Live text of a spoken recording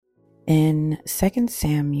In 2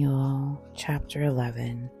 Samuel chapter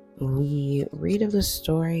 11, we read of the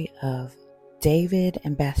story of David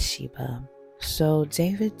and Bathsheba. So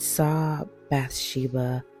David saw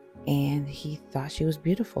Bathsheba and he thought she was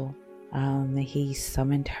beautiful. He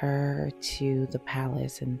summoned her to the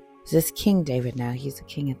palace, and this is King David now. He's a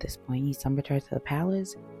king at this point. He summoned her to the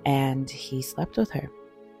palace and he slept with her.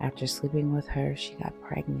 After sleeping with her, she got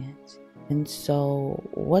pregnant. And so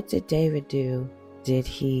what did David do? Did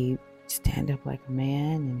he stand up like a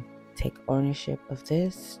man and take ownership of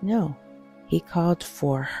this? No. He called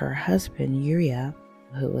for her husband, Uriah,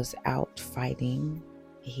 who was out fighting.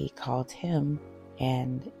 He called him,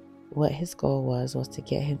 and what his goal was to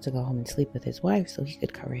get him to go home and sleep with his wife so he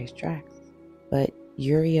could cover his tracks. But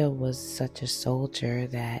Uriah was such a soldier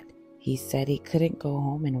that he said he couldn't go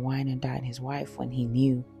home and wine and dine his wife when he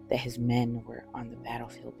knew that his men were on the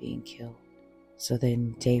battlefield being killed. So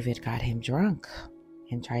then David got him drunk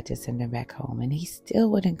and tried to send him back home, and he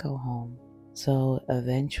still wouldn't go home. So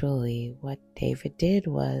eventually what David did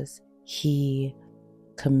was he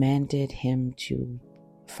commanded him to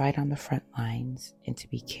fight on the front lines and to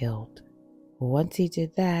be killed. Once he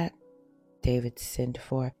did that, David sent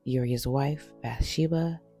for Uriah's wife,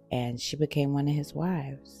 Bathsheba, and she became one of his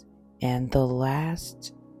wives. And the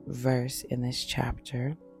last verse in this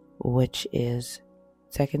chapter, which is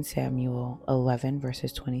 2 Samuel 11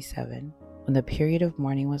 verses 27, when the period of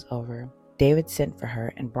mourning was over, David sent for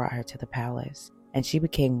her and brought her to the palace, and she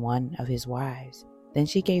became one of his wives. Then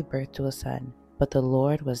she gave birth to a son, but the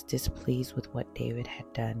Lord was displeased with what David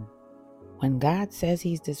had done. When God says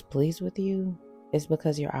he's displeased with you, it's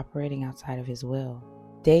because you're operating outside of his will.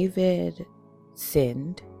 David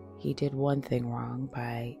sinned. He did one thing wrong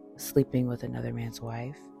by sleeping with another man's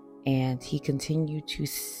wife, and he continued to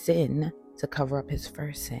sin to cover up his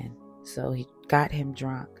first sin. So he got him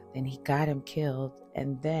drunk, then he got him killed,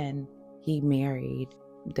 and then he married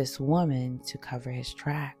this woman to cover his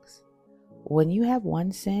tracks. When you have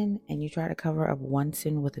one sin and you try to cover up one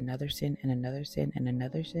sin with another sin and another sin and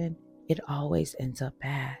another sin, it always ends up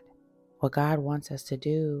bad. What God wants us to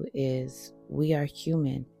do is, we are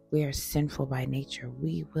human. We are sinful by nature.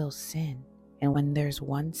 We will sin. And when there's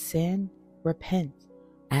one sin, repent.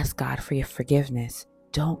 Ask God for your forgiveness.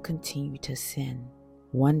 Don't continue to sin.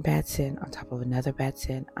 One bad sin on top of another bad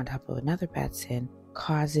sin on top of another bad sin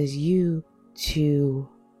causes you to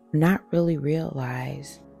not really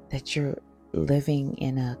realize that you're living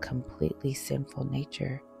in a completely sinful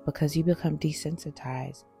nature, because you become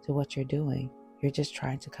desensitized to what you're doing. You're just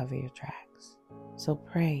trying to cover your tracks. So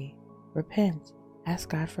pray, repent, ask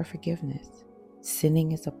God for forgiveness.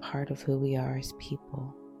 Sinning is a part of who we are as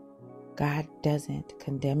people. God doesn't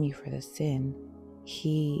condemn you for the sin.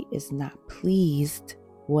 He is not pleased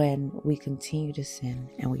when we continue to sin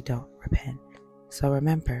and we don't repent. So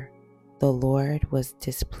remember, the Lord was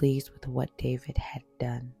displeased with what David had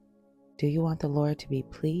done. Do you want the Lord to be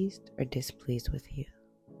pleased or displeased with you?